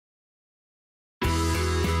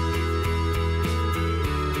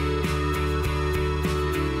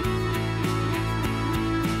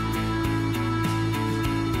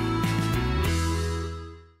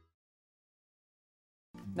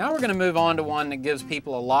Now we're going to move on to one that gives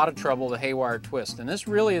people a lot of trouble, the haywire twist. And this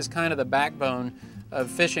really is kind of the backbone of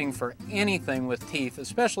fishing for anything with teeth,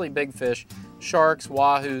 especially big fish, sharks,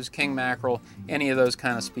 wahoos, king mackerel, any of those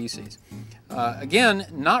kind of species. Again,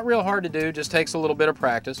 not real hard to do, just takes a little bit of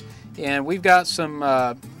practice. And we've got some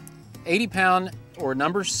 80-pound or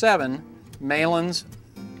number 7 Malin's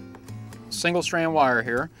single-strand wire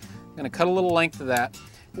here. I'm going to cut a little length of that.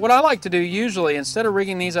 What I like to do usually, instead of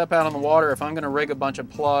rigging these up out on the water, if I'm going to rig a bunch of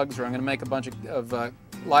plugs or I'm going to make a bunch of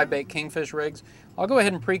live bait kingfish rigs, I'll go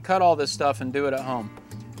ahead and pre-cut all this stuff and do it at home.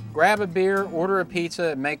 Grab a beer, order a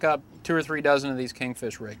pizza, and make up 2 or 3 dozen of these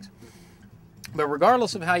kingfish rigs. But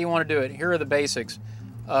regardless of how you want to do it, here are the basics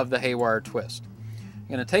of the haywire twist.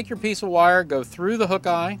 You're going to take your piece of wire, go through the hook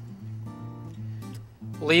eye,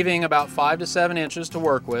 leaving about 5 to 7 inches to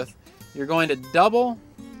work with. You're going to double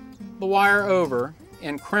the wire over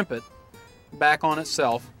and crimp it back on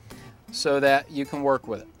itself so that you can work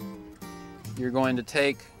with it. You're going to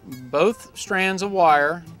take both strands of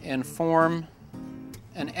wire and form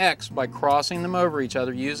an X by crossing them over each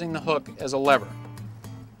other using the hook as a lever.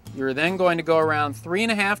 You're then going to go around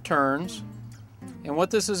 3.5 turns, and what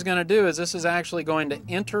this is going to do is this is actually going to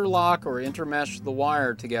interlock or intermesh the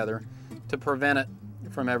wire together to prevent it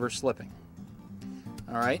from ever slipping.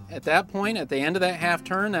 Alright, at that point, at the end of that half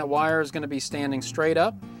turn, that wire is going to be standing straight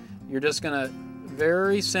up. You're just going to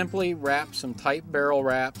very simply wrap some tight barrel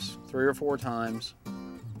wraps 3 or 4 times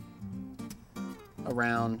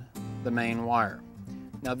around the main wire.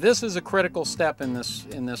 Now this is a critical step in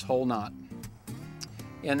this whole knot,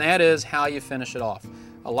 and that is how you finish it off.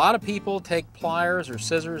 A lot of people take pliers or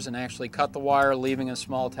scissors and actually cut the wire, leaving a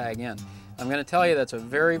small tag end. I'm going to tell you that's a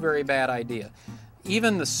very, very bad idea.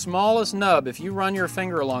 Even the smallest nub, if you run your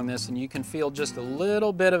finger along this and you can feel just a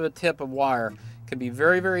little bit of a tip of wire, can be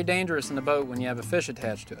very, very dangerous in the boat when you have a fish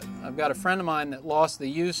attached to it. I've got a friend of mine that lost the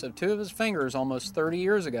use of 2 of his fingers almost 30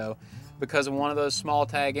 years ago because of one of those small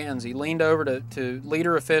tag ends. He leaned over to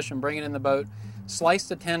leader a fish and bring it in the boat, sliced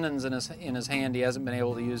the tendons in his hand. He hasn't been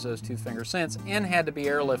able to use those 2 fingers since, and had to be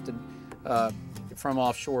airlifted from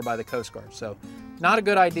offshore by the Coast Guard. So not a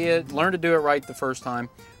good idea. Learn to do it right the first time.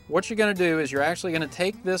 What you're going to do is you're actually going to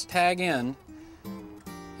take this tag end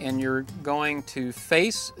and you're going to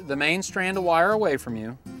face the main strand of wire away from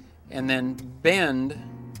you and then bend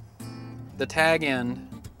the tag end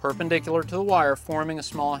perpendicular to the wire, forming a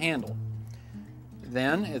small handle.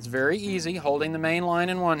 Then it's very easy, holding the main line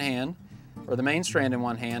in one hand, or the main strand in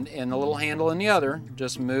one hand, and the little handle in the other,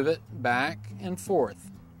 just move it back and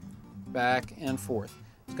forth, back and forth.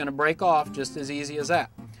 It's going to break off just as easy as that.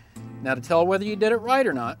 Now, to tell whether you did it right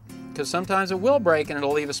or not, because sometimes it will break and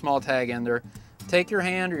it'll leave a small tag in there, take your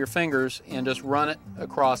hand or your fingers and just run it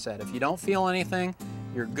across that. If you don't feel anything,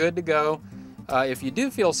 you're good to go. If you do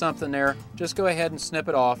feel something there, just go ahead and snip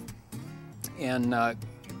it off and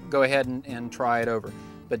go ahead and try it over.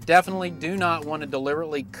 But definitely do not want to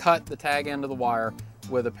deliberately cut the tag end of the wire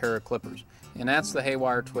with a pair of clippers. And that's the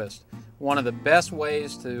haywire twist. One of the best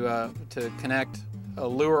ways to connect a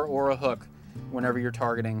lure or a hook whenever you're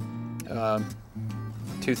targeting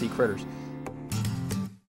toothy critters.